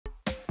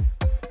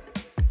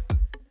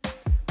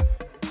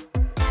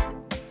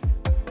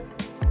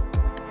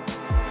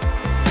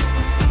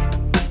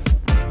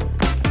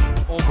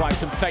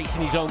Maddison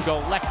facing his own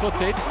goal,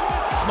 left-footed.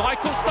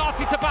 Schmeichel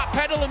started to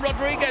backpedal, and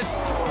Rodriguez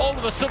all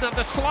of a sudden had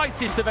the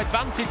slightest of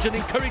advantage and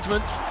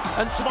encouragement,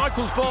 and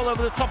Schmeichel's ball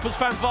over the top has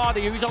found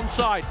Vardy, who's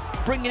onside,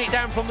 bringing it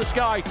down from the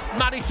sky.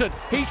 Maddison,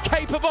 he's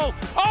capable.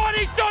 Oh, and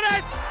he's done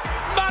it!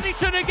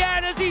 Maddison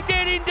again, as he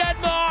did in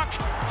Denmark,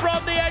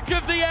 from the edge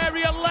of the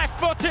area,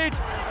 left-footed,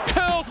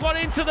 curls one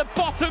into the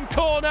bottom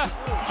corner.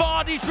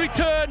 Vardy's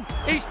return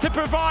is to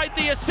provide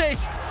the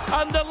assist,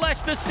 and the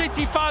Leicester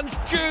City fans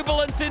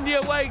jubilant in the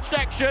away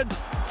section.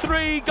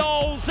 3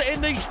 goals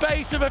in the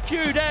space of a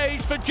few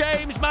days for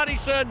James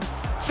Maddison.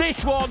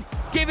 This one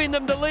giving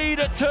them the lead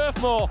at Turf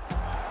Moor.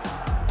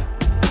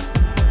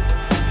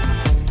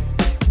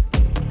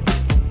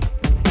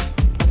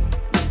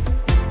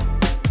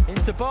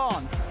 Into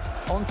Barnes,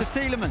 on to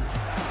Tielemans.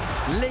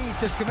 Leeds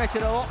has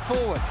committed a lot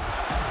forward.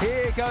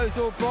 Here goes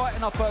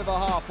Albrighton up over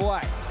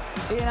halfway.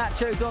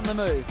 Iheanacho's on the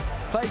move.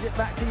 Plays it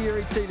back to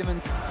Yuri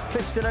Tielemans.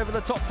 Clips it over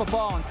the top for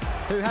Barnes,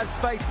 who has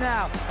space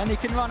now, and he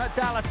can run at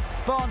Dallas.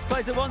 Barnes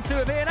plays a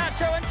 1-2 of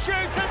Iheanacho and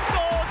shoots and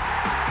scores!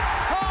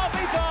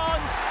 Harvey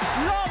Barnes,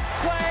 long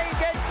play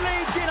against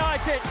Leeds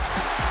United.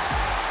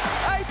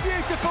 A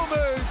beautiful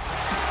move.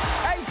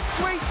 A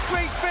sweet,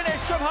 sweet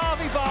finish from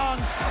Harvey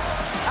Barnes.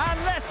 And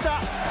Leicester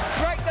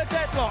break the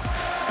deadlock.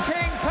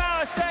 King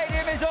Power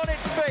Stadium is on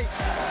its feet.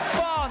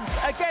 Barnes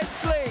against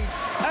Leeds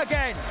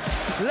again.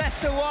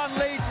 Leicester 1,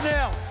 Leeds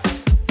 0.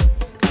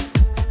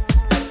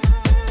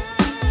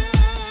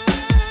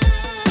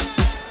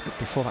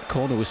 Before that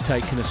corner was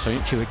taken,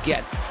 Fitzhugh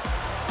again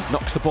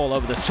knocks the ball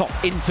over the top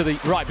into the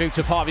right boot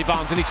of Harvey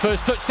Barnes, and his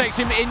first touch takes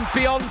him in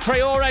beyond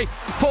Traore.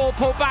 Ball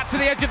pulled back to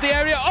the edge of the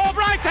area.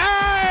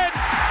 Albrighton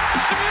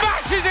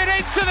smashes it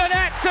into the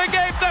net to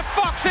give the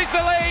Foxes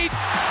the lead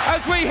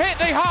as we hit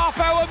the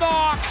half-hour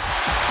mark.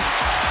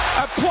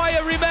 A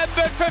player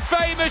remembered for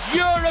famous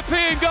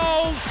European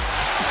goals.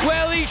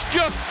 Well, he's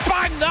just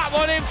banged that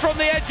one in from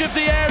the edge of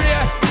the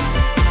area.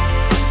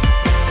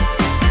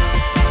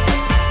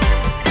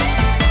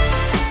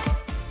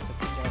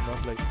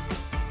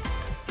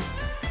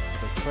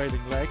 The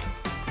trailing leg.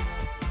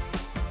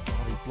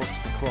 He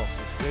blocks the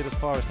cross. It's cleared as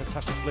far as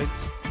Natasha Flint.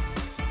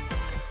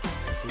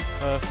 This is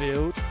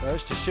Purfield.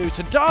 Urged to shoot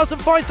and does,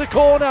 and finds the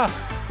corner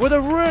with a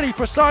really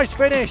precise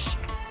finish.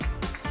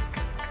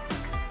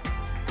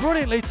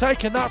 Brilliantly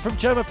taken that from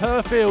Jemma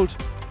Purfield.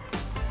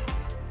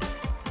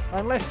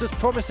 And Leicester's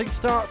promising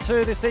start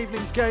to this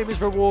evening's game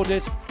is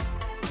rewarded.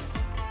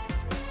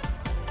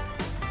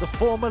 The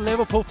former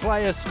Liverpool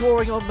player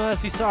scoring on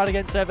Merseyside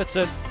against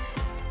Everton.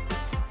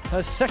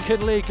 Her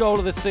second league goal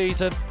of the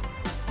season.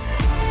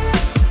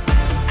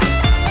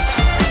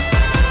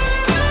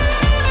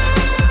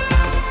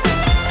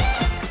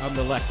 On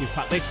the left, in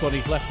fact this one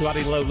he's left to add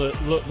in Lola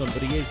Lutman,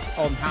 but he is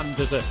on hand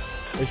as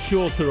a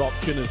shorter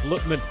option as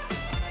Lutman,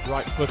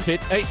 right-footed.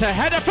 It's a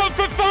header from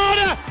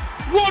Fofana!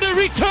 What a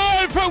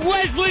return for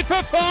Wesley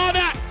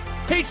Fofana!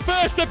 His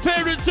first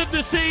appearance of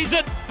the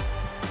season.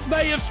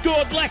 May have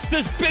scored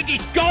Leicester's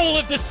biggest goal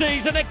of the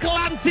season. A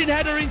glancing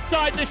header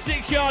inside the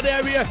 6-yard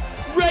area.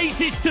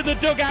 Races to the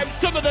dugout.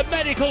 Some of the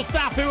medical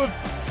staff who have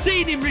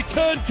seen him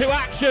return to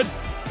action.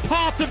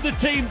 Part of the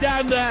team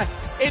down there.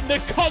 In the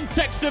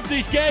context of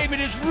this game, it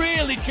has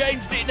really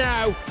changed it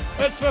now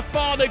as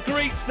Fofana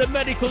greets the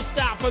medical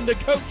staff and the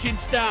coaching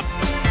staff.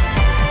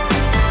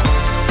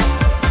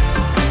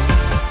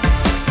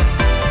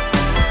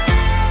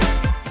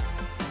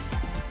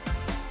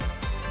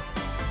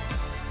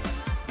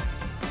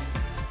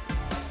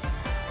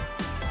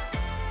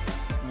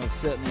 They've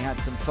certainly had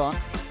some fun.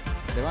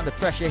 They're under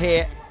pressure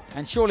here,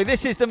 and surely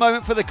this is the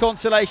moment for the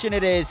consolation.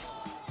 It is.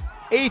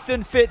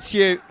 Ethan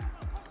Fitzhugh.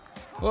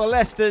 Well,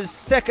 Leicester's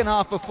second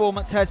half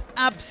performance has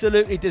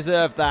absolutely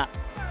deserved that.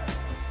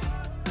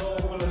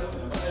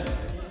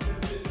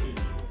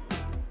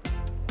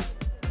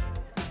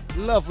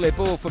 Lovely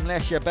ball from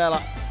Leicester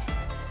Bella.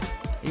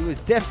 He was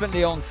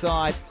definitely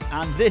onside,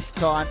 and this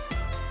time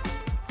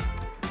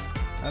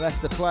a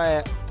Leicester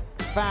player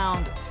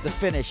found the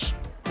finish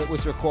that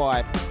was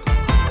required.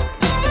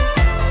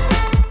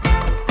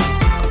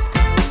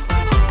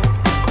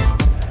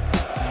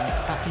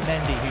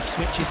 Mendy, who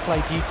switches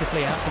play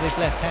beautifully out to this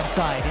left-hand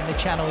side. In the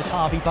channel is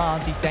Harvey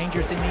Barnes. He's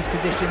dangerous in these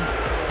positions.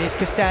 Here's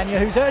Castagne,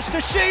 who's urged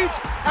to shoot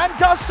and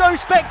does so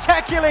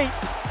spectacularly.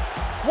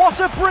 What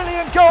a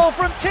brilliant goal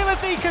from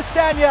Timothy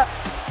Castagne.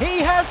 He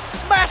has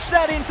smashed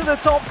that into the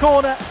top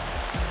corner.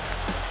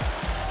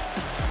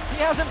 He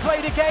hasn't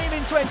played a game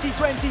in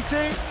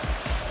 2022.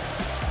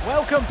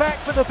 Welcome back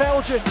for the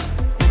Belgian.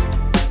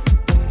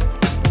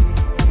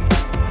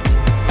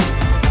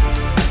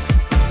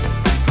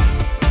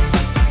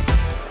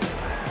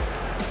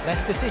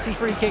 Leicester City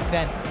free kick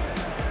then.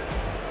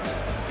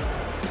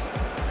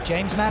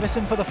 James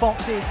Maddison for the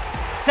Foxes.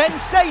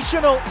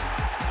 Sensational!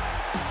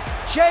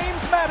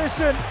 James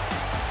Maddison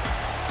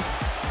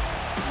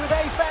with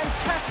a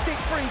fantastic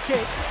free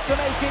kick to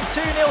make it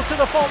 2-0 to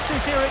the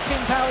Foxes here at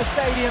King Power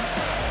Stadium.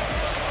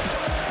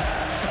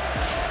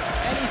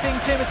 Anything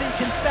Timothy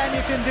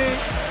Castagne can do,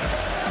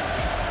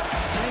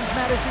 James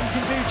Maddison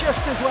can do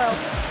just as well.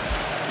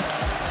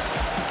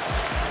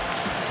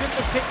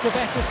 picked a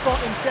better spot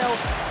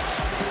himself.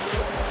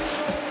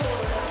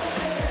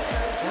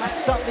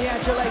 Laps up the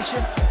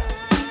adulation.